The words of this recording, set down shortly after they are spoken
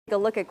a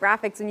look at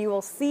graphics and you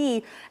will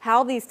see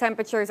how these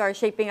temperatures are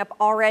shaping up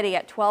already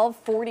at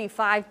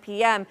 12:45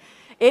 p.m.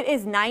 It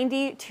is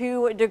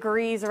 92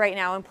 degrees right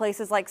now in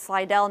places like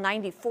Slidell,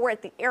 94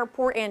 at the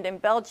airport, and in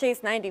Belle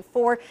Chase,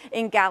 94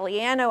 in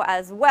Galliano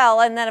as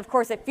well. And then, of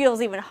course, it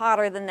feels even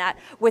hotter than that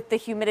with the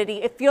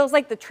humidity. It feels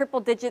like the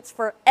triple digits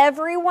for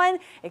everyone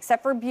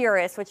except for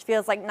Buras, which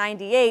feels like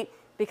 98.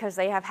 Because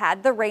they have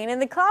had the rain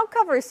and the cloud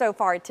cover so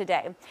far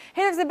today.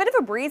 Hey, there's a bit of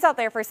a breeze out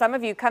there for some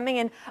of you, coming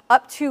in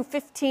up to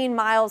 15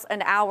 miles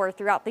an hour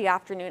throughout the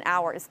afternoon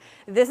hours.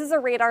 This is a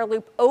radar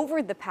loop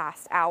over the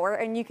past hour,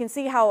 and you can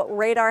see how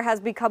radar has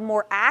become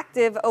more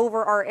active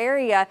over our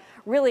area,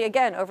 really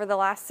again over the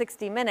last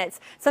 60 minutes.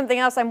 Something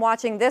else I'm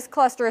watching, this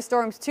cluster of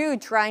storms too,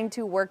 trying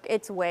to work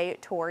its way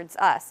towards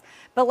us.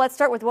 But let's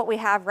start with what we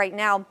have right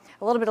now.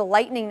 A little bit of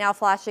lightning now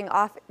flashing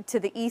off to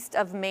the east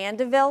of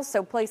Mandeville,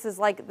 so places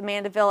like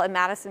Mandeville and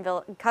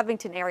Madisonville and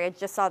Covington area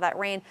just saw that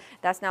rain.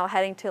 That's now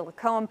heading to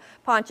Lacombe,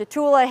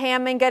 Ponchatoula,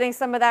 Hammond getting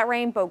some of that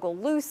rain.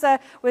 Bogalusa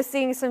was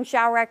seeing some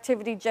shower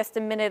activity just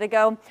a minute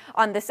ago.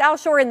 On the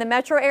South Shore in the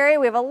metro area,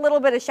 we have a little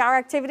bit of shower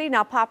activity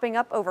now popping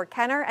up over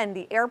Kenner and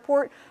the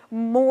airport.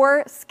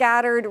 More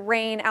scattered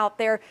rain out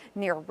there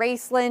near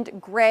Raceland,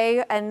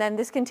 Gray, and then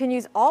this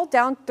continues all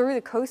down through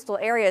the coastal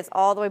areas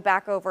all the way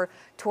back over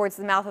towards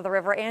the mouth of the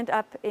river and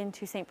up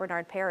into St.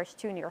 Bernard Parish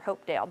too, near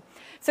Hopedale.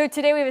 So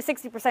today we have a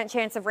 60%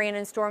 chance of rain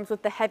and storms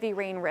with the heavy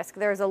rain risk.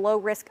 There's a low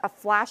risk of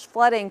flash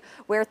flooding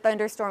where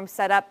thunderstorms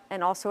set up,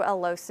 and also a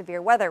low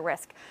severe weather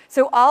risk.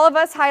 So all of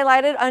us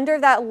highlighted under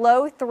that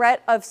low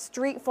threat of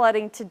street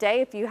flooding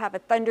today. If you have a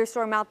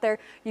thunderstorm out there,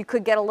 you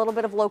could get a little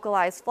bit of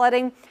localized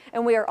flooding,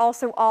 and we are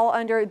also all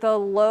under the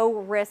low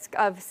risk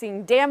of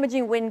seeing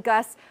damaging wind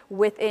gusts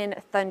within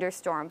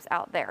thunderstorms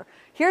out there.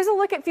 Here's a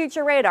look at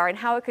future radar and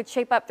how it could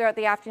shape up throughout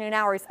the afternoon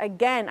hours.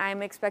 Again,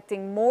 I'm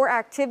expecting more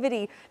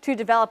activity to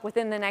develop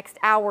within the next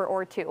hour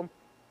or two.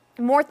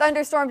 More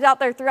thunderstorms out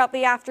there throughout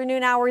the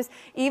afternoon hours,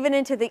 even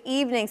into the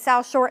evening,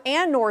 South Shore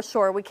and North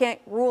Shore. We can't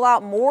rule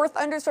out more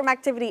thunderstorm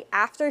activity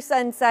after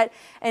sunset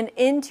and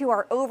into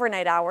our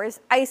overnight hours.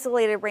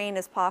 Isolated rain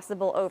is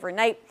possible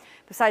overnight.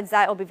 Besides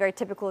that, it will be very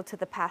typical to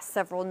the past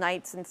several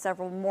nights and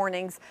several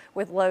mornings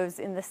with lows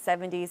in the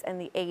 70s and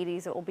the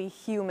 80s. It will be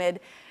humid.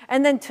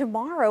 And then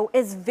tomorrow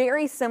is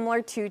very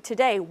similar to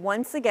today.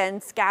 Once again,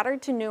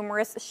 scattered to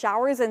numerous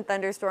showers and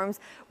thunderstorms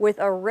with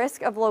a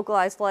risk of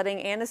localized flooding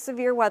and a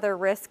severe weather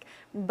risk.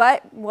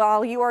 But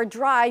while you are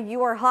dry,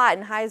 you are hot,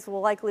 and highs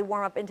will likely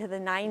warm up into the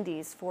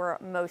 90s for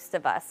most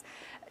of us.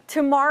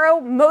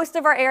 Tomorrow, most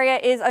of our area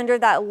is under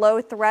that low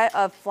threat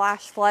of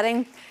flash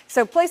flooding.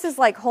 So places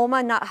like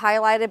Houma, not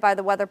highlighted by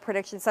the Weather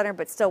Prediction Center,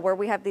 but still where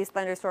we have these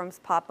thunderstorms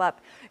pop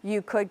up,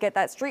 you could get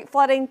that street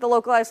flooding, the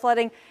localized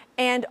flooding,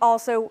 and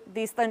also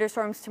these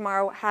thunderstorms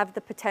tomorrow have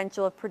the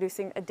potential of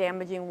producing a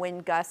damaging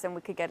wind gust, and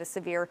we could get a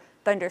severe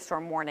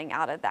thunderstorm warning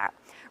out of that.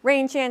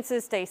 Rain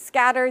chances stay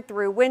scattered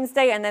through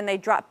Wednesday, and then they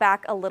drop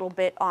back a little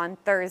bit on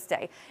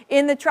Thursday.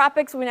 In the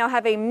tropics, we now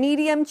have a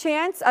medium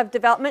chance of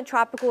development,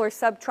 tropical or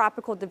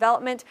subtropical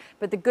development,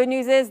 but the good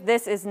news is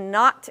this is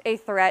not a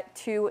threat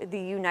to the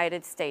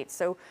United States.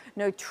 So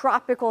no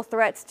tropical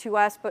threats to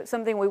us, but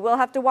something we will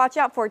have to watch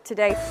out for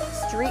today,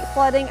 street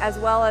flooding, as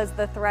well as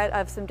the threat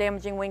of some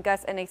damaging wind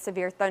gusts and a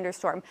severe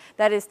thunderstorm.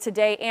 That is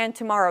today and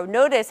tomorrow.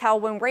 Notice how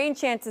when rain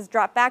chances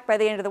drop back by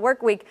the end of the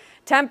work week,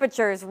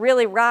 temperatures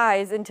really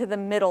rise into the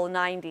middle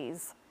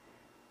 90s.